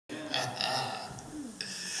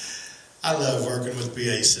I love working with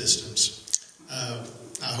BA systems. I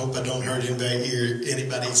hope I don't hurt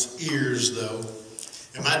anybody's ears, though.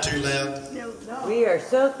 Am I too loud? No. We are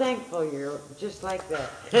so thankful you're just like that.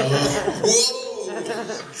 Whoa!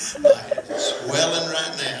 My head is swelling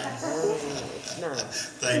right now.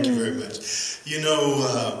 Thank you very much. You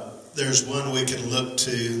know, there's one we can look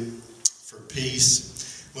to for peace.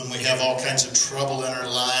 When we have all kinds of trouble in our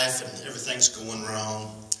life and everything's going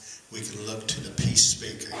wrong, we can look to the peace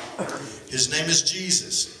speaker. His name is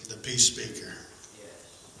Jesus, the peace speaker.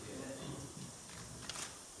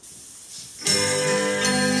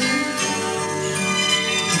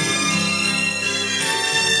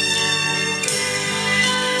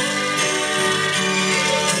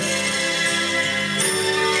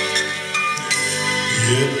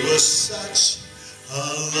 It was such a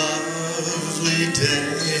lovely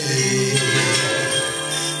day.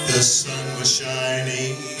 The sun was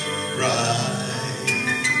shining bright.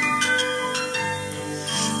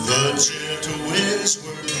 The gentle winds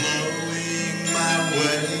were blowing my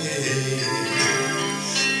way.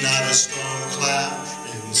 Not a storm cloud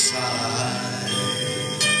in sight.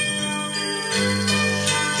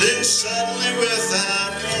 Then suddenly,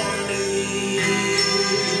 without warning,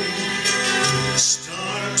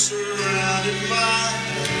 storm surrounded my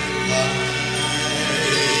life.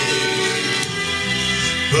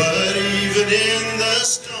 But even in the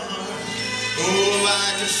storm, oh,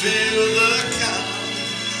 I can feel the calm.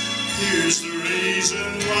 Here's the reason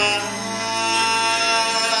why.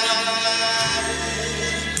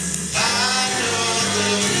 I know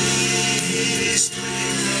the peace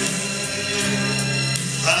speaker.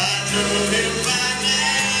 I know him by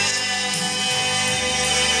name.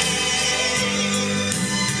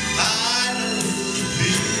 I know the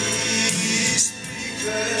peace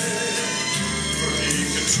speaker, for he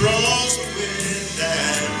controls the wind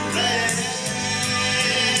and rain.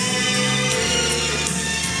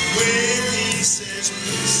 When he says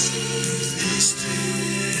peace, be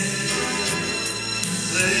still,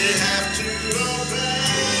 they have to obey.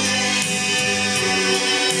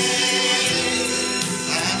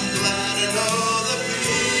 I'm glad I know the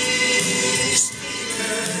peace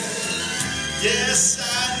speaker. Yes, I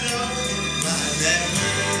know him by name.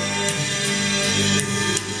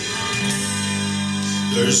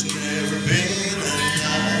 There's never been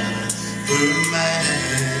another man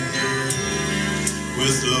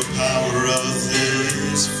with the power of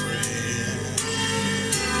his friend.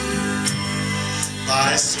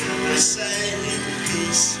 By simply saying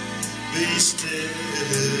peace, be still,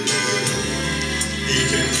 he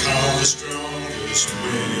can calm the strongest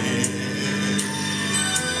wind.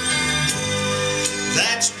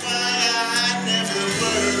 That's why I never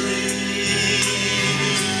worry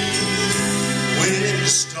when the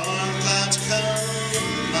storm clouds come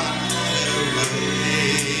my way.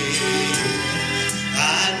 I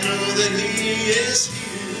know that he is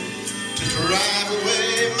here to drive away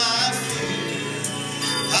my fear.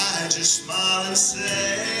 I just smile and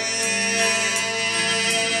say,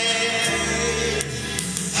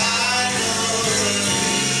 I know the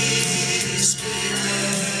peace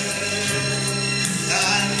speaker. I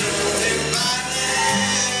know him by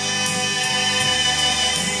name.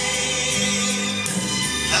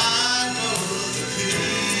 I know the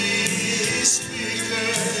peace speaker,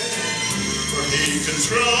 for he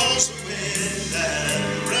controls the wind and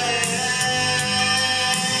rain.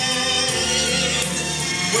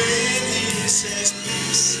 When he says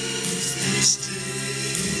peace, be still,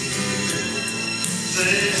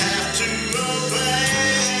 they have to obey.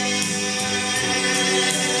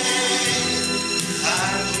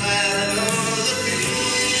 I'm glad I know the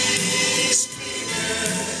peace speaker.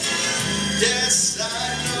 Yes, I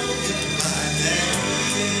know him by name.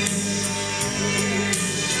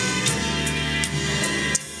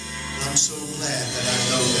 I'm so glad that I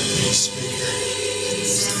know the peace speaker.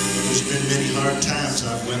 There's been many hard times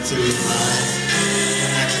I've went through in life,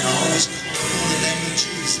 and I can always call on the name of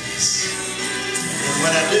Jesus. And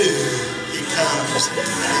when I do, he comes and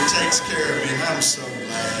he takes care of me, and I'm so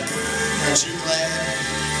glad. Aren't you glad?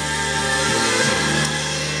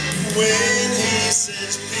 When he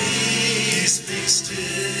says peace, be still,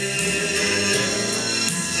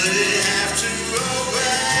 they have to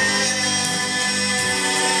obey.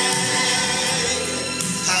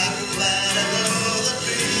 I'm glad I know the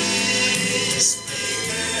peace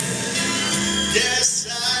speaker. Yes,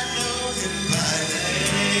 I know him by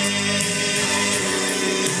name.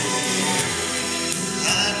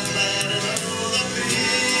 I'm glad I know the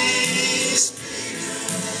peace speaker.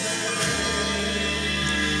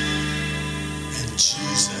 And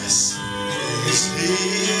Jesus is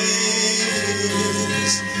here.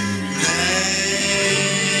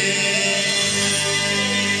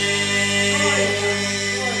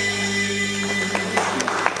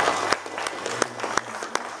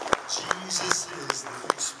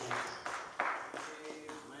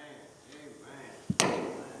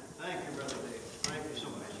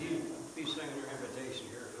 invitation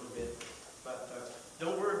here a little bit, but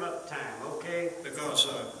don't worry about the time, okay? Because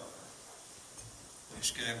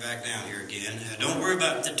this guy back down here again. Don't worry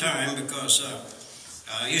about the time because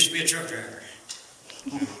I used to be a truck driver.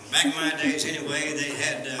 Back in my days, anyway, they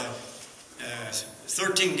had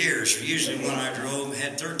 13 gears. Usually when I drove,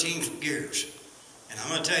 had 13 gears. And I'm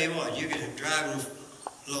going to tell you what, you could drive them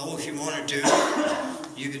low if you wanted to.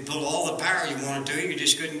 You could pull all the power you wanted to. You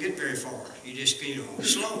just couldn't get very far. You just,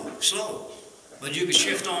 slow. But you could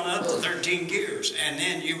shift on up to 13 gears, and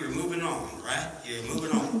then you were moving on, right? You're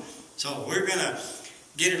moving on. So we're going to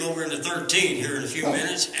get it over into 13 here in a few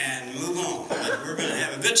minutes and move on. But we're going to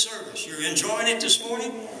have a good service. You're enjoying it this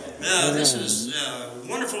morning? This is a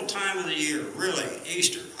wonderful time of the year, really,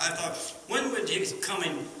 Easter. I thought, when would you come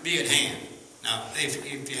and be at hand? Now,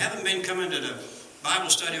 if you haven't been coming to the Bible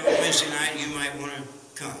study on Wednesday night, you might want to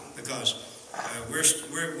come because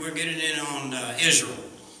we're getting in on Israel.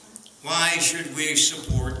 Why should we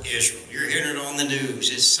support Israel? You're hearing it on the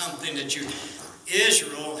news. It's something that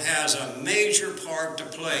Israel has a major part to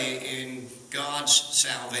play in God's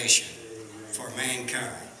salvation for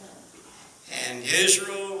mankind. And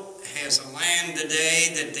Israel has a land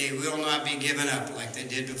today that they will not be given up like they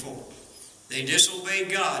did before. They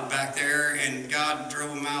disobeyed God back there, and God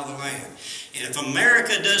drove them out of the land. And if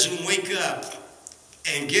America doesn't wake up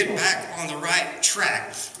and get back on the right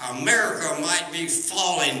track, America might be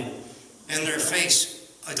falling in their face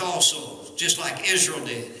also, just like Israel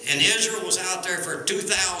did. And Israel was out there for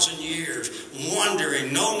 2,000 years,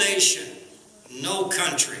 wandering, no nation, no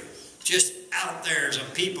country, just out there as a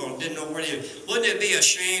people, didn't know where they. Wouldn't it be a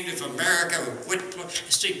shame if America would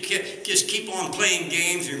quit, just keep on playing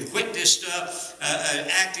games and quit this stuff,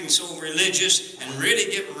 acting so religious, and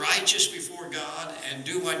really get righteous before God and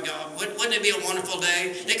do what God? Wouldn't it be a wonderful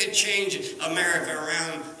day? They could change America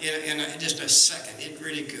around in just a second. It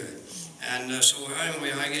really could. And so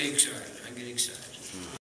anyway, I get excited.